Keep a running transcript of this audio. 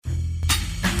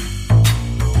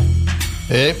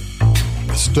Hey,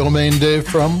 it's Domain Dave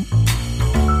from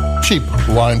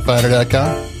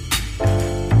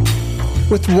CheapWineFinder.com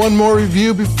with one more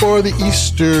review before the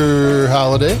Easter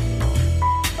holiday.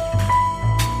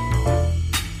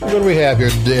 What do we have here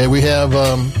today? We have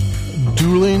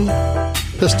Dueling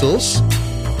Pistols.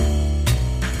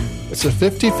 It's a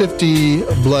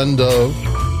 50-50 blend of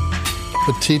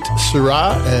Petite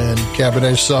Syrah and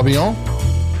Cabernet Sauvignon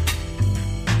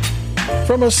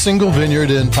from a single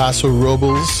vineyard in Paso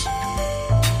Robles,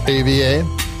 AVA,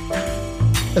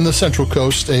 in the Central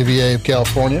Coast, AVA of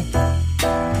California.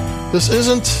 This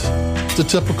isn't the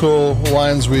typical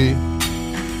wines we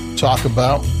talk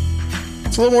about.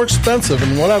 It's a little more expensive,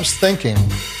 and what I was thinking,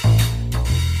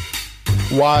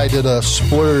 why did a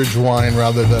splurge wine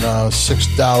rather than a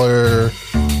 $6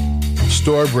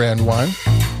 store brand wine?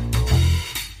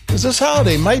 Because this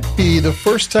holiday might be the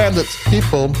first time that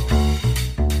people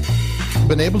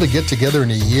been able to get together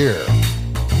in a year.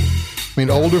 I mean,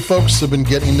 older folks have been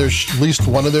getting their at least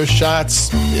one of their shots,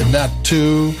 if not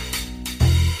two.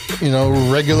 You know,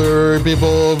 regular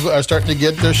people are starting to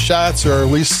get their shots, or at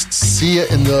least see it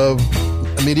in the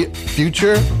immediate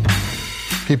future.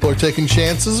 People are taking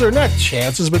chances, or not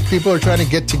chances, but people are trying to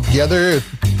get together.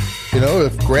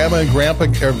 If grandma and grandpa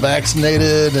are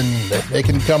vaccinated and they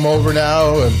can come over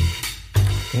now, and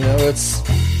it's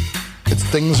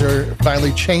things are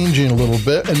finally changing a little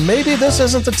bit, and maybe this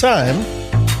isn't the time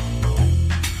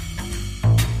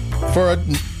for a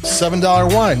 $7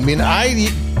 wine. I mean, I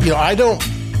don't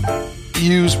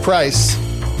use price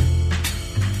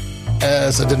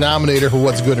as a denominator for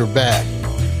what's good or bad.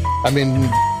 I mean,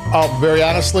 very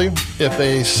honestly, if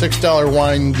a $6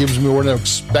 wine gives me what I'm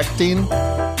expecting,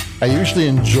 I usually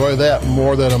enjoy that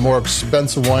more than a more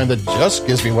expensive wine that just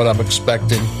gives me what I'm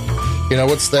expecting.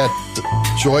 It's that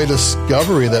joy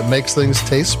discovery that makes things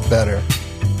taste better.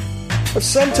 But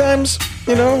sometimes,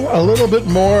 a little bit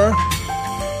more,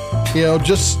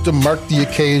 just to mark the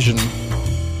occasion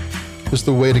is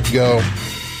the way to go.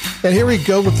 And here we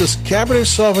go with this Cabernet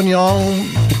Sauvignon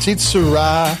Petite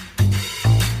Syrah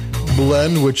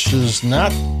blend, which is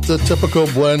not the typical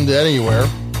blend anywhere.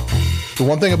 The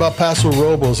one thing about Paso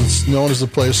Robles, it's known as a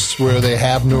place where they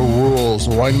have no rules.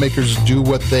 Winemakers do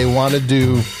what they want to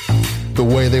do the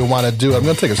way they want to do it. I'm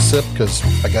going to take a sip because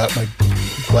I got my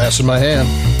glass in my hand.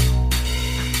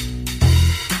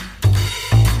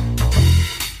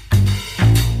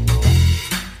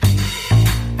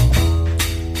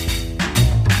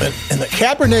 And the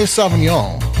Cabernet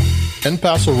Sauvignon in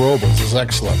Paso Robles is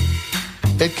excellent.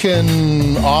 It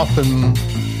can often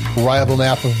rival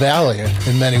Napa Valley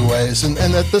in many ways, and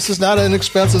that this is not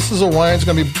inexpensive. This is a wine that's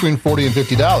going to be between $40 and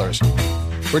 $50.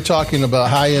 We're talking about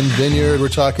high-end vineyard. We're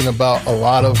talking about a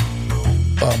lot of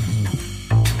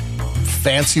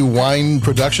fancy wine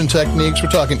production techniques.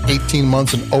 We're talking 18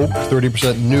 months in oak,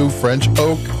 30% new French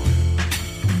oak.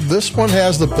 This one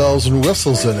has the bells and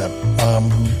whistles in it.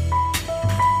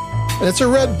 And it's a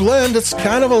red blend. It's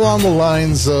kind of along the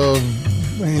lines of,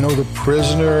 the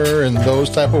Prisoner and those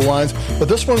type of wines. But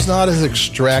this one's not as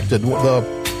extracted. The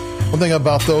one thing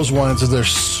about those wines is they're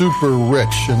super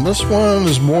rich, and this one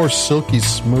is more silky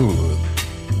smooth.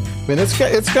 I mean, it's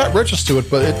got richness to it,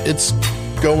 but it's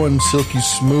going silky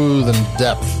smooth and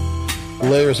depth.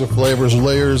 Layers of flavors,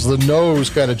 layers. The nose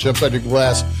kind of jumps out your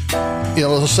glass.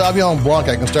 The Sauvignon Blanc,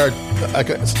 I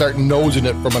can start nosing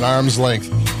it from an arm's length.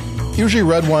 Usually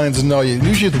red wines, no.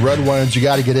 Usually the red wines, you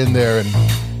got to get in there and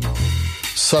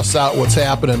suss out what's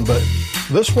happening. But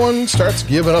this one starts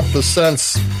giving up the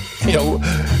sense,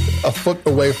 a foot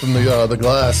away from the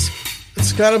glass.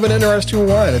 It's kind of an interesting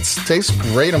wine. It tastes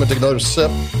great. I'm going to take another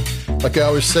sip. Like I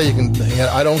always say,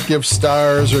 I don't give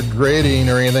stars or grading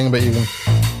or anything, but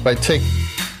if I take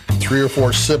 3 or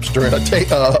 4 sips during a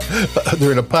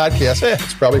podcast,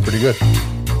 it's probably pretty good.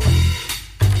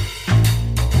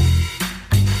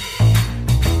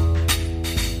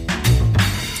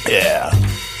 Yeah.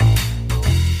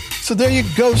 So there you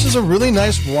go. This is a really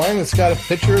nice wine. It's got a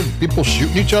picture of people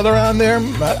shooting each other on there.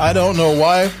 I don't know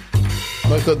why.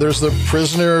 Like there's the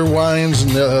Prisoner wines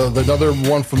and another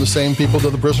one from the same people to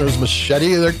the Prisoner's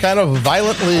Machete. They're kind of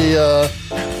violently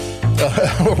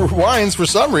wines for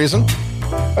some reason.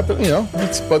 But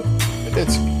it's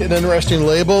an interesting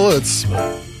label. It's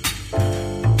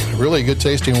really good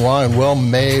tasting wine, well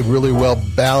made, really well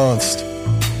balanced.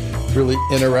 Really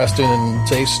interesting and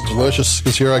tastes delicious.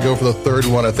 Because here I go for the third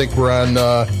one. I think we're on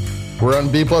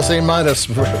B plus A minus.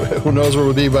 Who knows where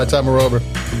we'll be by the time we're over.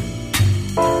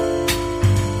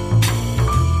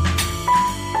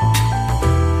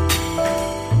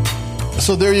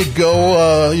 So there you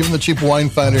go. Even the cheap wine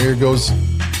finder here goes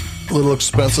a little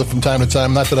expensive from time to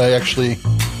time. Not that I actually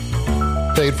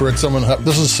paid for it.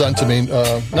 This is sent to me,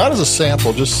 not as a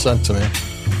sample, just sent to me.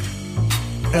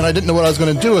 And I didn't know what I was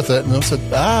going to do with it. And I said,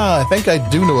 I think I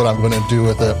do know what I'm going to do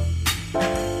with it.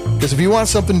 Because if you want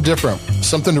something different,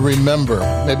 something to remember,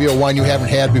 maybe a wine you haven't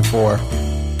had before,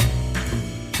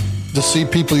 to see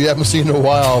people you haven't seen in a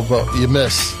while, but you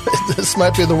miss, this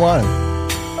might be the wine.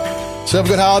 So have a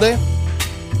good holiday.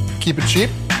 Keep it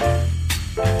cheap.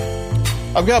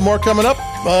 I've got more coming up.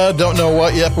 Don't know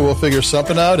what yet, but we'll figure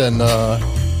something out. And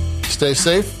stay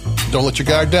safe. Don't let your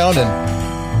guard down. And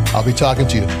I'll be talking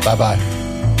to you. Bye-bye.